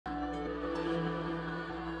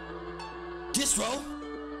Distro,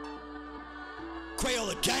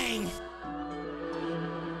 Crayola gang.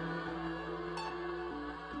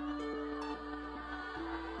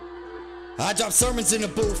 I drop sermons in the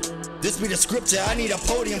booth. This be the scripture. I need a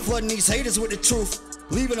podium, flooding these haters with the truth.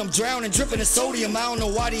 Leaving them drowning, dripping in sodium. I don't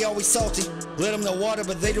know why they always salty. Let them know water,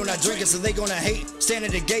 but they do not drink it, so they gonna hate. Stand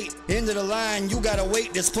at the gate, end of the line, you gotta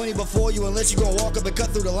wait. There's plenty before you, unless you gonna walk up and cut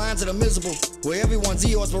through the lines that are miserable. Where everyone's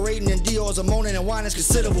Eeyore's parading and Dior's are moaning and whining is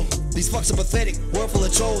considerable. These fucks are pathetic, world full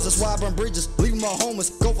of trolls. That's why I burn bridges, leave them all homeless,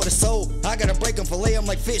 go for the soul. I gotta break them, fillet them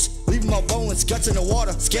like fish, leave them all boneless. Guts in the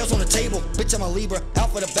water, scales on the table. Bitch, I'm a Libra,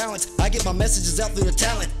 out for the balance. I get my messages out through the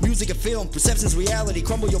talent. Music and film, perception's reality.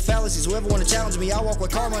 Crumble your fallacies, whoever wanna challenge me, I walk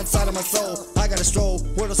with karma inside of my soul. I gotta stroll,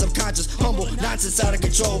 word of subconscious, humble, nonsense out of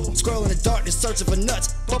control. Scroll in the darkness, searching for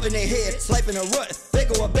nuts, bumping their head, life in a rut. They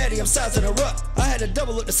go a Betty, I'm size in a rut. I had to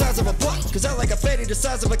double up the size of a buck, cause I like a fatty the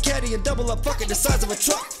size of a caddy, and double up bucket the size of a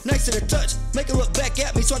truck. Nice to the touch, make her look back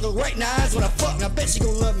at me, so I go right in the eyes when I fuck. And I bet she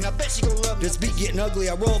gon' love me, I bet she gon' love me. This beat getting ugly,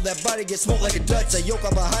 I roll that body, get smoked like a Dutch. I yoke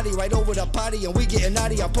up a hottie right over the potty, and we getting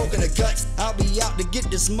naughty, I'm poking the guts. I'll be out to get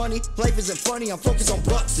this money, life isn't funny, I'm focused on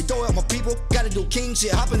bucks. To go out my people, gotta do king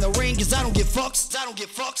shit, hop in the ring, cause I don't get fucks. I don't get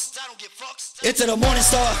fucks, I don't get fucks. Into the morning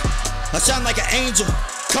star, I shine like an angel,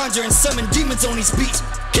 conjure and summon demons on these beats.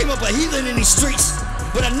 Came up a heathen in these streets,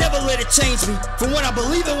 but I never let it change me from what I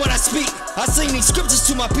believe in when I speak. I sing these scriptures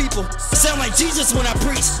to my people, sound like Jesus when I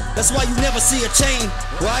preach. That's why you never see a chain.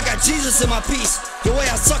 Well, I got Jesus in my peace. The way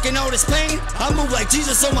I suck in all this pain, I move like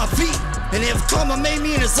Jesus on my feet. And if karma made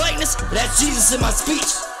me in his likeness, that's Jesus in my speech.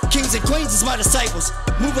 Kings and queens is my disciples,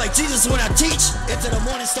 move like Jesus when I teach. Into the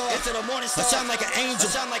morning star, I shine like an angel,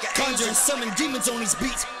 conjure and summon demons on these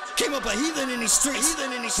beats. Came up a heathen in these streets,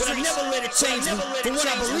 but I never let it change me from what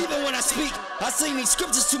I believe in when I speak. I sing these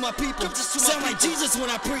scriptures to my people, sound like Jesus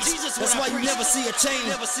when I preach. That's why you never see a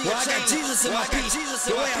change. Well, I got Jesus in my peace.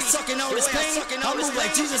 The way I suck in all this pain, I move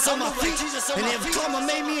like Jesus on my feet. And if karma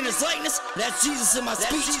made me in his likeness, that's Jesus in my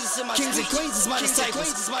speech. Kings and queens is my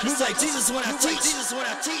disciples, move like Jesus when I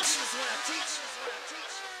teach.